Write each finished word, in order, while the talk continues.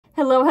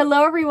Hello,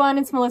 hello everyone.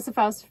 It's Melissa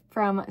Faust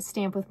from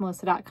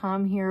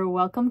stampwithmelissa.com here.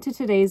 Welcome to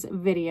today's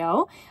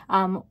video.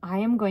 I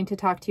am going to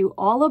talk to you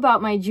all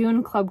about my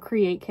June Club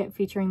Create Kit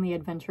featuring the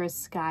Adventurous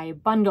Sky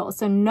bundle.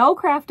 So no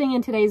crafting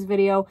in today's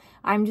video.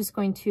 I'm just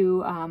going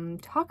to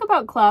talk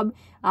about Club,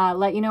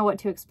 let you know what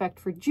to expect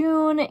for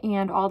June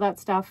and all that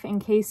stuff in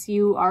case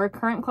you are a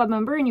current Club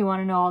member and you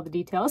want to know all the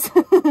details.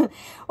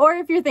 Or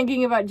if you're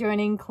thinking about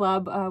joining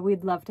Club,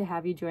 we'd love to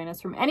have you join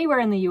us from anywhere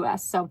in the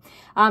US. So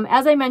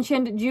as I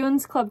mentioned,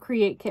 June's Club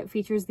Create Kit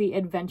features the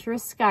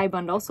Adventurous Sky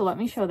bundle. So let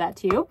me show that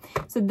to you.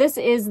 So this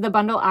is the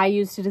bundle I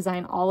used to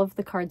design all of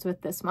the cards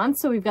with this month.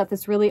 So we've got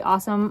this really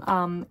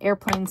awesome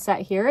airplane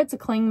set here. It's a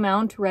cling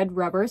mount red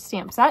rubber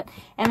stamp set.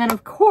 And then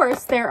of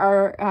course there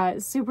are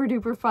super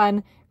duper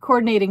fun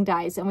coordinating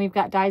dies, and we've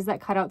got dies that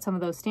cut out some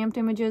of those stamped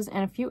images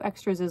and a few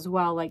extras as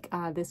well, like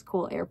this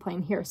cool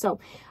airplane here. So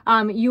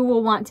you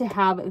will want to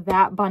have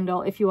that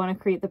bundle if you want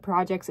to create the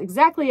projects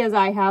exactly as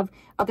I have.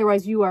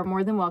 Otherwise, you are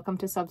more than welcome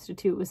to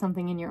substitute with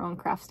something in your own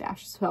craft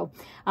stash. So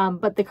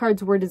but the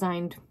cards were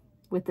designed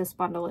with this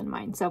bundle in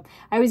mind. So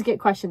I always get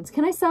questions,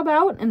 can I sub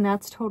out? And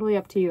that's totally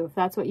up to you. If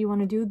that's what you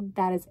want to do,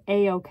 that is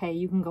a-okay.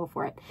 You can go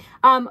for it.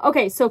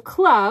 Okay, so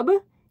Club.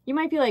 You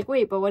might be like,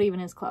 wait, but what even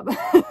is Club?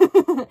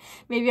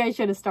 Maybe I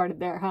should have started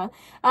there,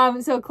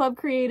 huh? So Club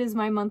Create is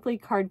my monthly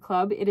card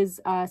club. It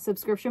is a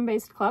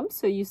subscription-based club,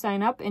 so you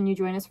sign up and you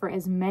join us for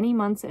as many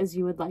months as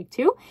you would like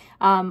to.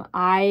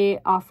 I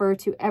offer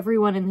to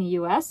everyone in the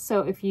US,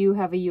 so if you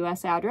have a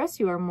US address,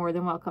 you are more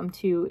than welcome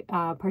to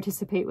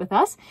participate with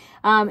us.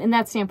 And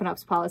that's Stampin'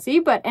 Up's policy.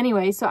 But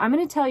anyway, so I'm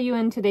going to tell you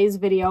in today's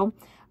video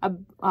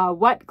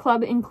what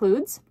Club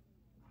includes.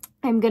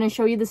 I'm going to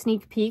show you the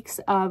sneak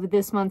peeks of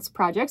this month's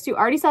projects. You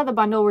already saw the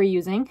bundle we're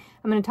using.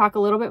 I'm going to talk a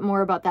little bit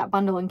more about that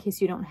bundle in case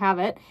you don't have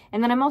it.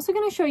 And then I'm also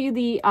going to show you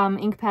the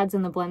ink pads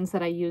and the blends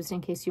that I used in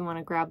case you want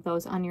to grab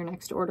those on your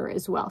next order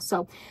as well.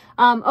 So,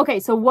 okay,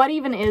 so what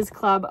even is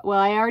Club? Well,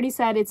 I already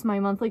said it's my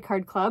monthly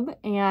card club,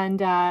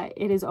 and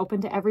it is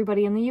open to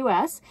everybody in the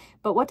US.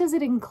 But what does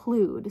it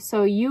include?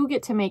 So you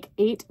get to make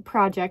 8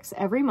 projects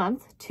every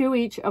month, 2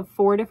 each of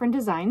 4 different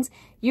designs.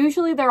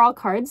 Usually they're all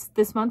cards.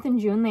 This month in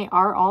June, they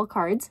are all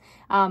cards.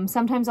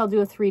 Sometimes I'll do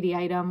a 3D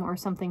item or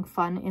something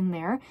fun in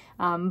there,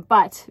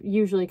 but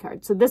usually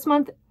cards. So this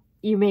month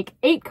you make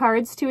 8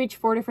 cards, 2 each,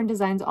 4 different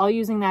designs, all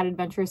using that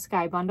Adventurous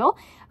Sky bundle.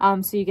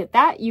 So you get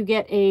that. You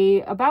get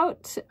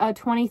about a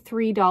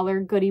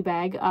 $23 goodie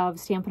bag of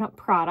Stampin' Up!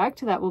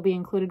 Product that will be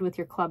included with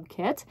your club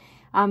kit.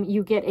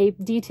 You get a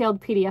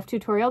detailed PDF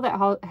tutorial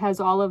that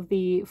has all of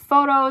the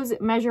photos,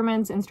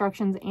 measurements,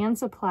 instructions, and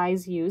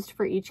supplies used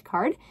for each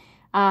card.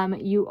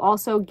 You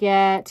also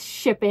get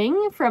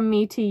shipping from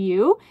me to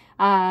you,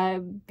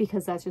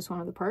 because that's just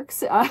one of the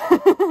perks,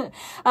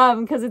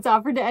 because it's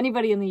offered to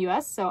anybody in the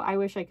US. So I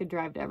wish I could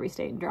drive to every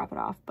state and drop it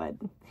off, but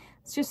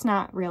it's just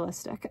not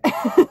realistic.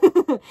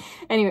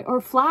 Anyway, or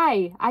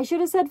fly. I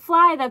should have said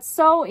fly. That's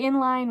so in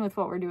line with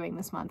what we're doing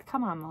this month.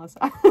 Come on,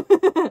 Melissa.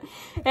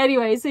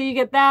 Anyway, so you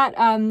get that.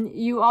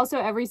 You also,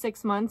 every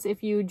 6 months,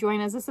 if you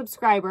join as a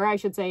subscriber, I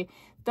should say,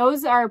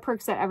 those are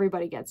perks that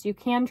everybody gets. You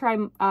can try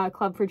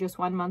Club for just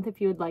 1 month if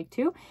you would like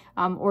to,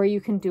 or you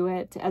can do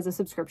it as a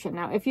subscription.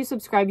 Now, if you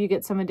subscribe, you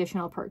get some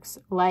additional perks.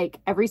 Like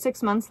every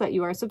 6 months that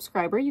you are a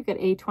subscriber, you get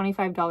a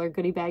 $25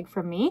 goodie bag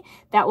from me.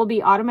 That will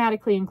be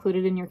automatically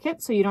included in your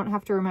kit, so you don't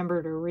have to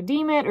remember to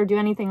redeem it or do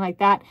anything like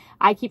that.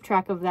 I keep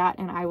track of that,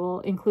 and I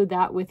will include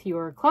that with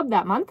your club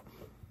that month.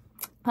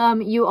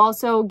 You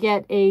also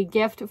get a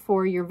gift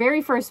for your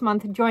very first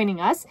month joining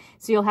us.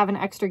 So you'll have an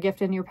extra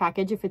gift in your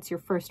package if it's your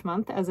first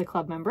month as a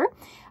club member.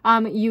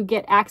 You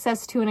get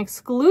access to an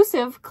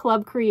exclusive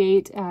Club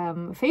Create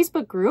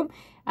Facebook group.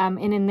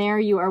 And in there,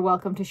 you are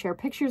welcome to share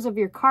pictures of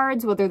your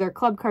cards, whether they're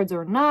club cards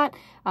or not.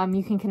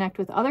 You can connect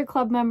with other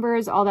club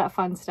members, all that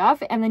fun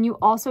stuff. And then you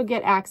also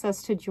get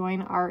access to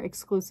join our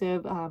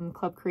exclusive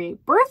Club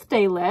Create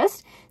birthday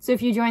list. So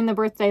if you join the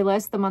birthday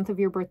list, the month of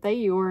your birthday,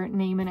 your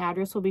name and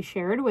address will be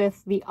shared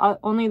with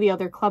only the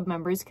other club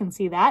members can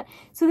see that,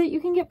 so that you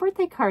can get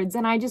birthday cards.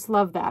 And I just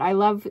love that. I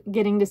love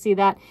getting to see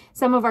that.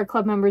 Some of our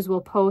club members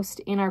will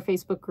post in our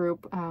Facebook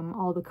group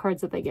all the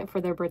cards that they get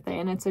for their birthday,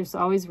 and it's just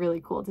always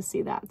really cool to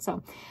see that.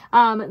 So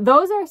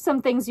those are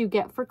some things you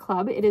get for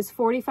Club. It is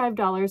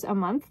 $45 a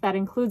month. That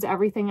includes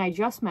everything I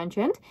just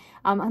mentioned.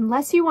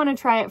 Unless you want to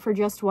try it for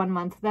just 1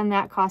 month, then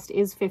that cost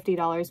is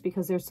 $50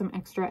 because there's some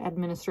extra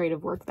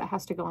administrative work that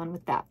has to go on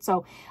with that.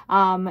 So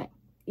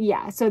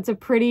yeah, so it's a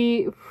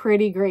pretty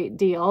great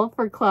deal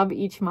for Club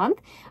each month.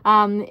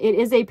 It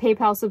is a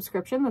PayPal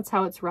subscription. That's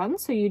how it's run.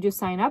 So you just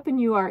sign up and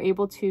you are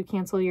able to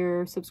cancel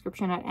your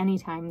subscription at any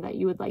time that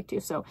you would like to.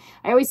 So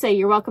I always say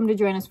you're welcome to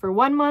join us for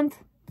 1 month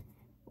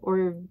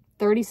or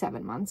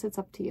 37 months. It's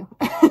up to you.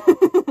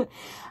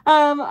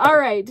 All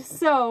right.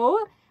 So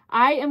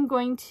I am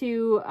going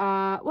to,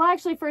 well,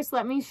 actually first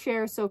let me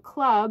share. So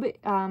Club,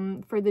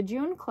 for the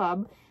June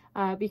Club,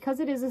 because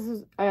it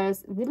is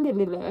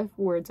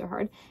words are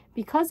hard,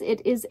 because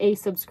it is a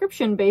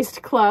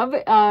subscription-based club,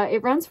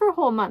 it runs for a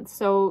whole month.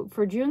 So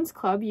for June's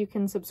club, you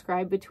can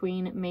subscribe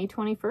between May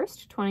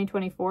 21st,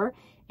 2024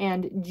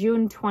 and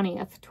June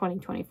 20th,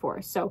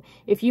 2024. So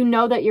if you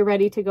know that you're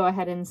ready to go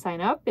ahead and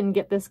sign up and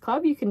get this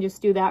club, you can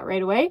just do that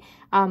right away.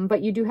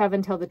 But you do have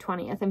until the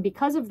 20th. And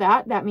because of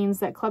that, that means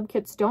that club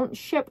kits don't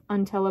ship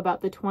until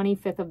about the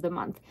 25th of the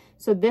month.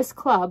 So this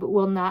club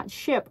will not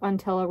ship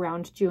until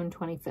around June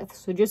 25th.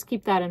 So just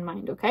keep that in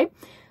mind, okay?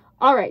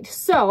 All right,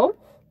 so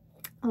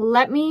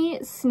let me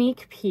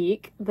sneak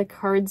peek the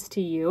cards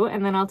to you,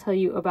 and then I'll tell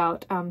you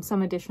about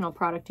some additional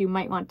product you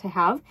might want to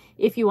have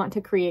if you want to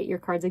create your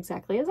cards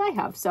exactly as I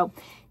have. So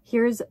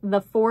here's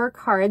the 4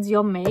 cards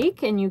you'll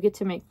make, and you get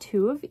to make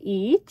 2 of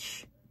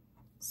each.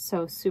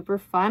 So super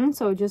fun.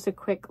 So just a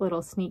quick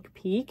little sneak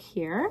peek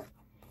here.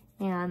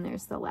 And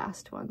there's the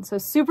last one. So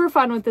super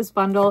fun with this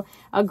bundle.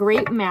 A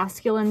great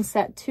masculine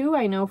set too.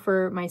 I know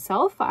for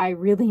myself, I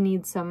really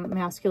need some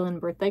masculine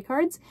birthday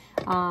cards.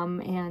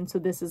 And so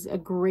this is a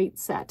great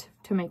set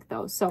to make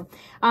those. So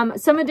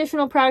some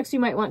additional products you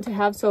might want to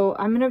have. So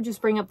I'm going to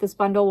just bring up this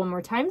bundle one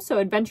more time. So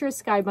Adventurous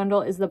Sky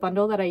bundle is the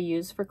bundle that I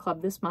use for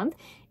club this month.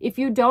 If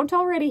you don't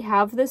already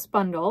have this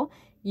bundle,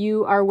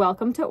 you are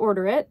welcome to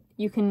order it.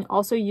 You can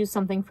also use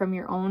something from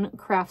your own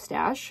craft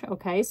stash,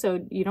 okay?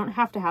 So you don't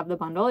have to have the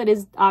bundle. It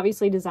is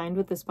obviously designed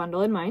with this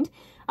bundle in mind.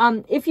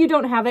 If you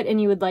don't have it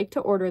and you would like to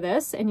order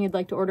this and you'd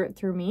like to order it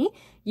through me,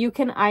 you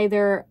can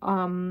either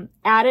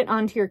add it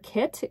onto your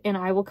kit and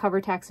I will cover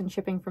tax and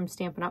shipping from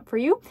Stampin' Up! For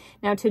you.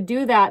 Now to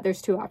do that,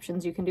 there's 2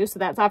 options you can do. So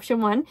that's option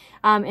 1.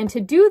 And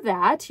to do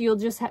that, you'll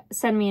just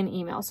send me an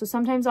email. So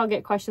sometimes I'll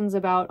get questions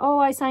about, oh,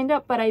 I signed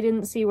up, but I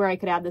didn't see where I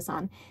could add this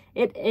on.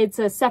 It's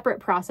a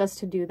separate process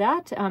to do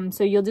that.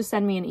 So you'll just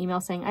send me an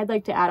email saying, I'd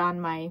like to add on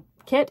my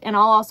kit. And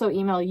I'll also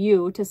email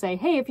you to say,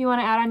 hey, if you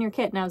want to add on your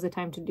kit, now's the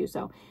time to do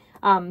so.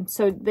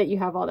 So that you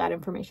have all that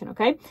information,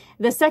 okay?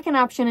 The second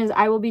option is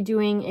I will be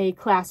doing a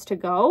class to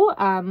go,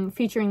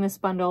 featuring this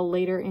bundle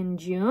later in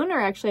June,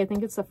 or actually I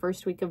think it's the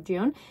first week of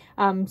June.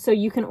 So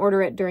you can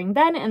order it during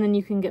then, and then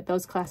you can get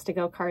those class to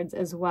go cards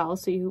as well.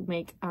 So you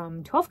make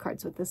 12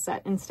 cards with this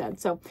set instead.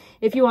 So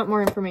if you want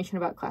more information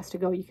about class to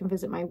go, you can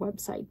visit my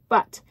website.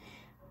 But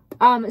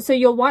so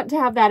you'll want to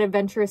have that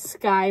Adventurous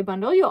Sky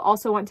bundle. You'll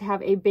also want to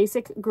have a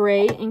basic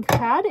gray ink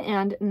pad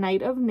and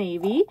Night of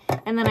Navy.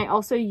 And then I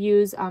also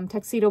use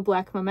Tuxedo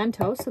Black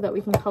Memento so that we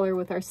can color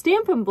with our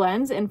Stampin'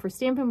 Blends. And for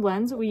Stampin'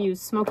 Blends, we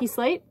use Smoky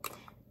Slate,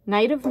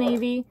 Night of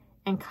Navy,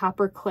 and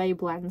Copper Clay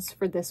blends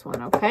for this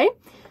one, okay?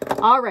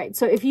 All right,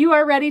 so if you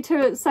are ready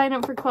to sign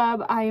up for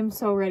club, I am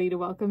so ready to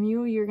welcome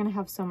you. You're gonna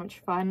have so much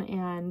fun,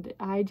 and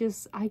I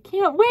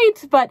can't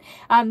wait. But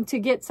to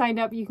get signed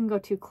up, you can go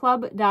to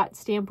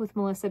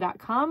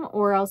club.stampwithmelissa.com,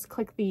 or else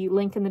click the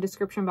link in the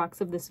description box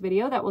of this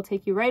video. That will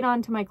take you right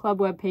on to my club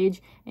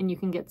webpage, and you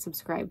can get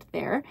subscribed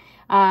there.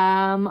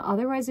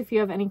 Otherwise, if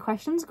you have any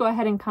questions, go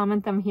ahead and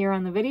comment them here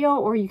on the video,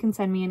 or you can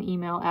send me an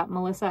email at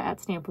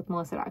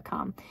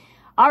melissa@stampwithmelissa.com.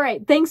 All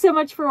right, thanks so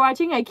much for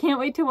watching. I can't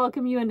wait to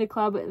welcome you into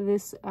club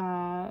this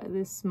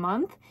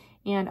month.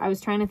 And I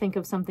was trying to think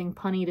of something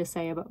punny to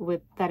say about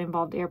that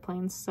involved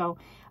airplanes, so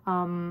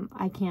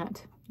I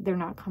can't. They're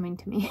not coming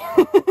to me.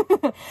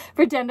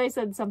 Pretend I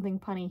said something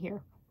punny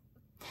here.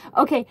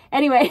 Okay,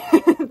 anyway,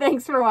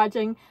 thanks for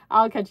watching.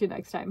 I'll catch you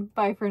next time.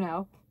 Bye for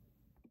now.